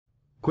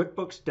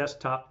QuickBooks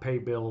Desktop Pay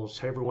Bills.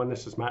 Hey everyone,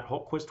 this is Matt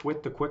Holtquist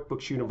with the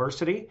QuickBooks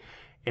University,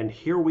 and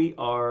here we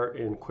are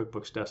in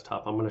QuickBooks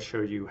Desktop. I'm going to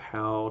show you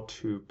how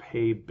to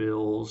pay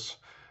bills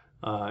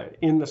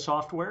in the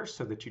software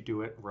so that you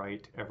do it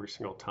right every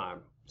single time.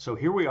 So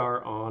here we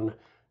are on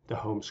the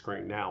home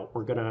screen. Now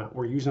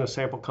we're using a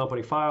sample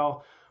company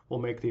file.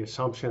 We'll make the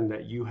assumption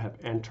that you have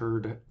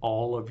entered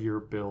all of your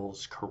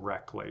bills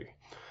correctly.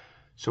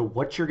 So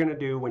what you're going to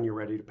do when you're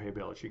ready to pay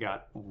bills, you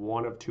got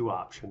one of two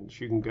options.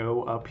 You can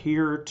go up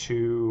here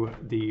to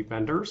the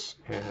vendors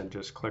and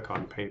just click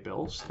on pay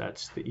bills.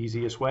 That's the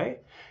easiest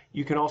way.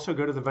 You can also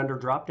go to the vendor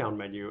drop-down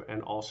menu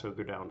and also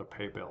go down to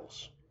pay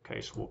bills.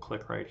 Okay, so we'll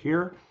click right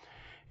here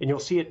and you'll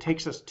see it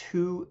takes us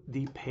to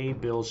the pay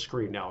bills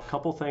screen. Now, a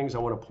couple things I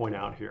want to point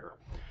out here.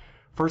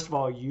 First of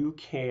all, you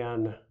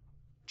can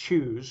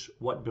choose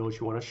what bills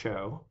you want to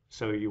show.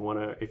 So if you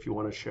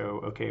want to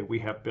show, okay, we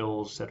have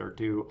bills that are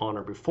due on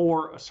or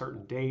before a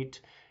certain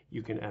date,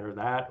 you can enter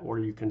that, or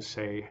you can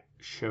say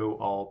show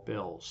all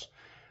bills.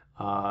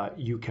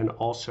 You can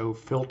also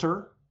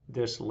filter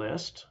this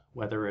list,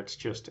 whether it's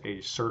just a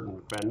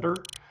certain vendor.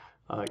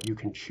 You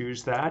can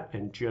choose that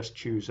and just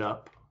choose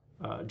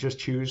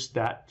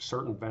that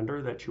certain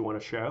vendor that you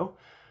want to show.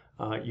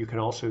 You can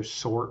also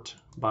sort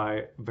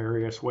by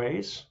various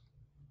ways.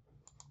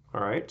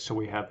 All right, so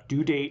we have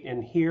due date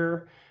in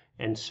here,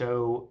 and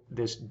so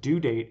this due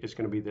date is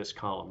going to be this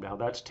column. Now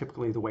that's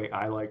typically the way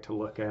I like to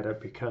look at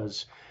it,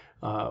 because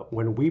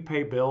when we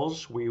pay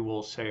bills, we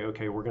will say,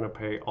 okay, we're going to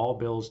pay all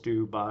bills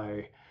due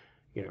by,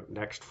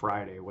 next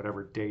Friday,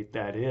 whatever date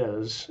that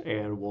is,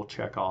 and we'll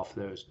check off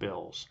those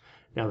bills.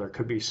 Now there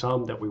could be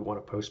some that we want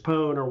to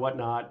postpone or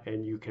whatnot,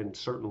 and you can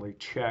certainly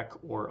check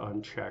or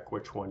uncheck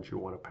which ones you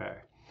want to pay.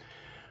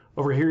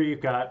 Over here,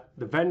 you've got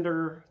the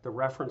vendor, the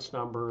reference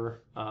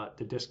number,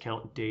 the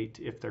discount date,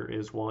 if there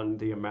is one,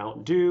 the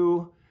amount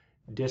due,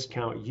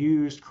 discount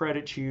used,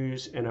 credits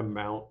used, and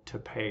amount to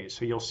pay.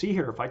 So you'll see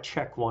here, if I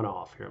check one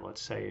off here,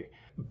 let's say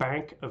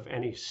bank of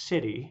any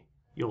city,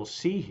 you'll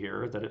see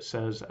here that it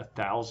says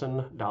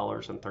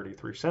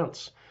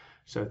 $1,000.33.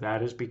 So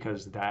that is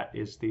because that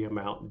is the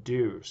amount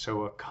due.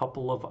 So a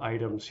couple of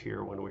items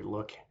here when we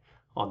look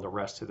on the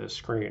rest of this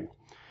screen.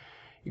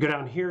 You go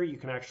down here, you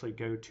can actually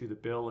go to the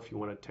bill if you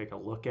want to take a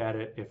look at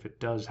it. If it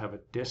does have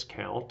a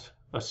discount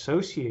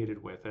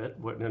associated with it,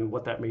 and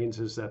what that means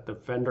is that the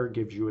vendor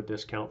gives you a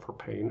discount for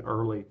paying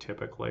early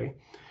typically.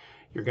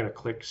 You're going to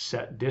click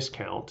set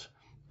discount.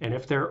 And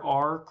if there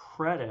are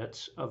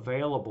credits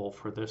available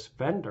for this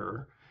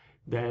vendor,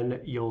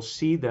 then you'll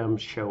see them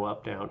show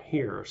up down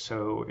here.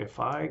 So if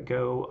I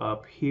go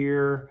up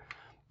here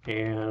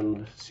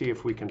and see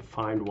if we can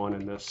find one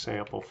in this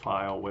sample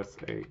file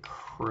with a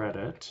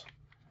credit,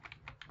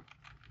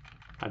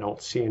 I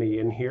don't see any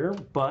in here,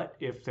 but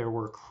if there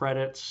were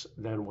credits,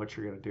 then what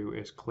you're going to do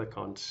is click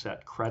on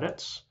set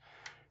credits,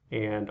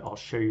 and I'll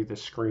show you the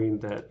screen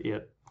that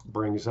it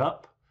brings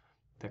up.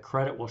 The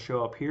credit will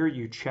show up here.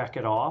 You check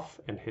it off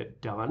and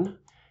hit done,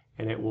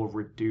 and it will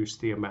reduce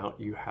the amount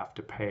you have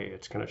to pay.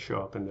 It's going to show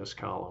up in this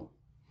column.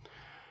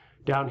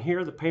 Down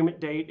here, the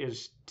payment date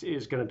is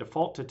going to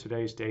default to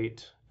today's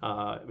date,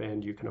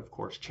 and you can of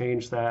course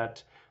change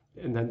that.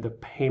 And then the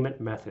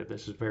payment method.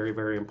 This is very,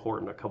 very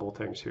important. A couple of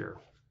things here.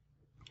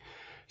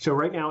 So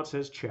right now it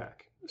says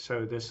check.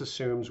 So this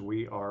assumes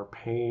we are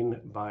paying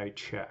by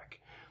check.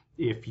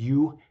 If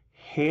you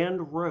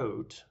hand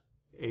wrote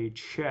a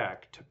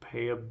check to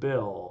pay a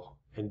bill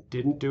and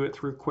didn't do it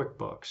through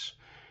QuickBooks,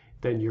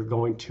 then you're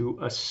going to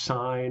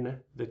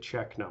assign the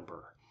check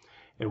number.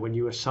 And when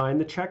you assign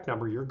the check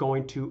number, you're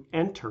going to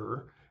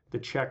enter the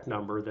check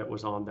number that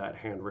was on that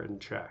handwritten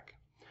check.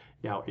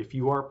 Now, if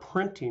you are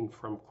printing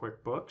from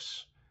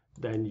QuickBooks,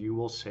 then you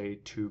will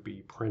say to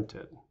be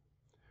printed.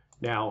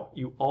 Now,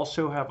 you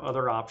also have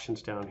other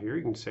options down here.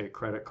 You can say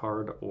credit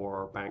card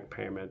or bank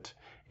payment,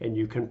 and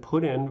you can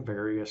put in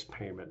various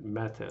payment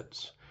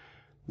methods.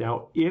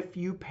 Now, if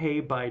you pay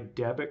by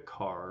debit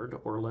card,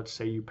 or let's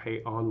say you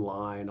pay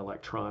online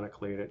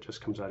electronically and it just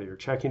comes out of your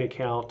checking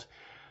account,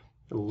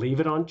 leave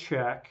it on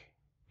check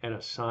and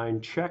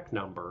assign check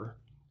number.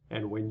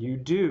 And when you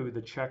do,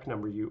 the check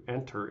number you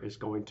enter is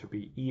going to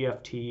be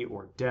EFT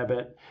or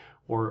debit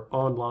or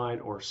online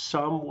or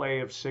some way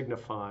of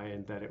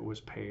signifying that it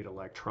was paid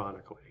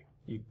electronically.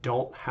 You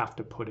don't have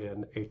to put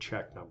in a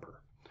check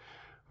number.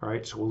 All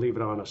right, so we'll leave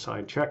it on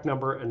assign check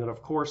number. And then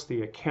of course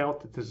the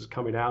account that this is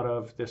coming out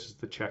of, this is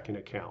the checking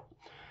account.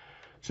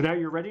 So now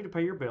you're ready to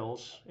pay your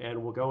bills,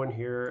 and we'll go in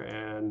here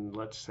and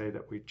let's say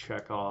that we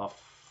check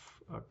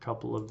off a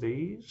couple of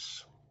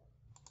these.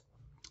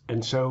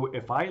 And so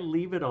if I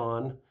leave it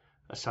on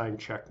assign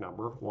check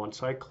number,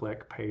 once I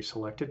click pay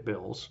selected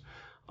bills,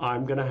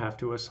 I'm going to have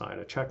to assign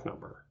a check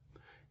number.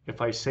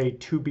 If I say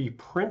to be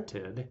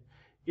printed,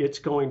 it's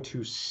going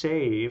to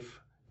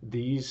save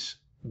these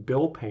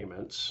bill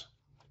payments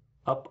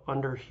up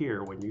under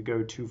here. When you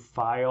go to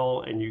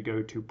file and you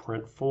go to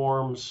print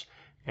forms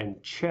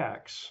and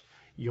checks,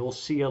 you'll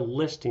see a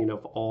listing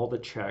of all the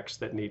checks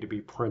that need to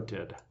be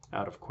printed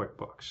out of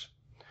QuickBooks.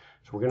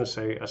 So we're going to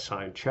say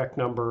assign check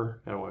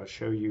number, and I want to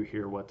show you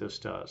here what this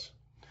does.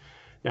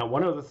 Now,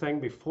 one other thing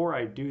before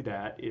I do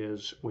that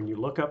is when you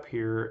look up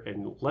here,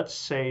 and let's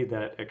say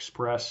that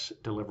Express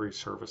Delivery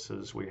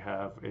Services, we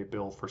have a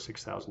bill for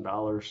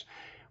 $6,000.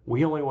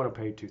 We only want to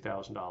pay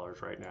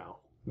 $2,000 right now.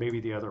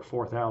 Maybe the other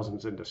 $4,000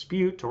 is in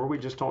dispute, or we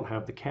just don't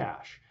have the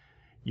cash.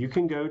 You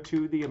can go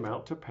to the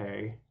amount to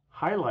pay,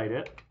 highlight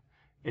it,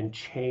 and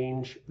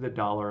change the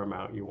dollar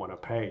amount you want to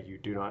pay. You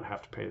do not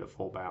have to pay the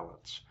full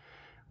balance.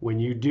 When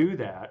you do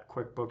that,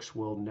 QuickBooks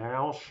will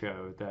now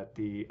show that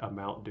the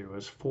amount due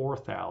is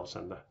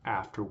 $4,000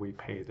 after we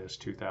pay this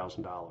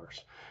 $2,000.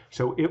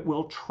 So it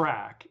will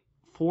track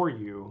for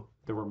you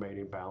the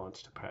remaining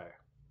balance to pay.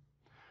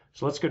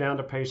 So let's go down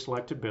to Pay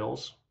Selected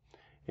Bills,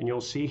 and you'll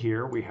see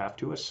here we have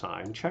to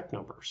assign check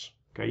numbers.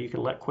 Okay, you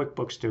can let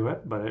QuickBooks do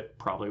it, but it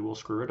probably will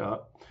screw it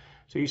up.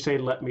 So you say,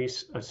 let me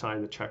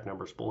assign the check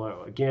numbers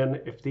below.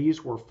 Again, if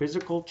these were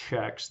physical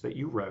checks that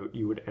you wrote,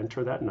 you would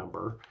enter that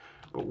number.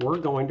 But we're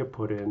going to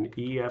put in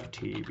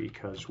EFT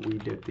because we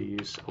did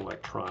these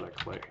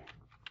electronically.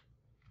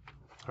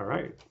 All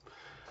right,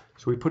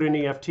 so we put in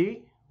EFT,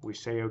 we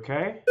say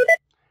okay,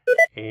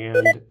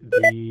 and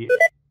the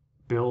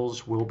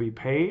bills will be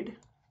paid.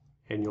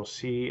 And you'll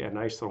see a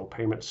nice little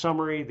payment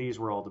summary. These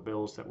were all the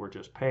bills that were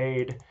just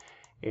paid.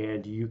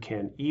 And you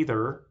can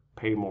either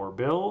pay more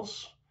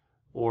bills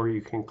or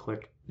you can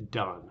click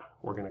done.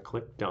 We're going to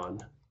click done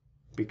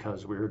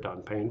because we're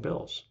done paying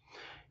bills.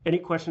 Any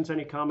questions,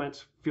 any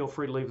comments, feel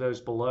free to leave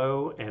those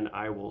below, and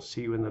I will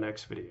see you in the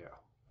next video.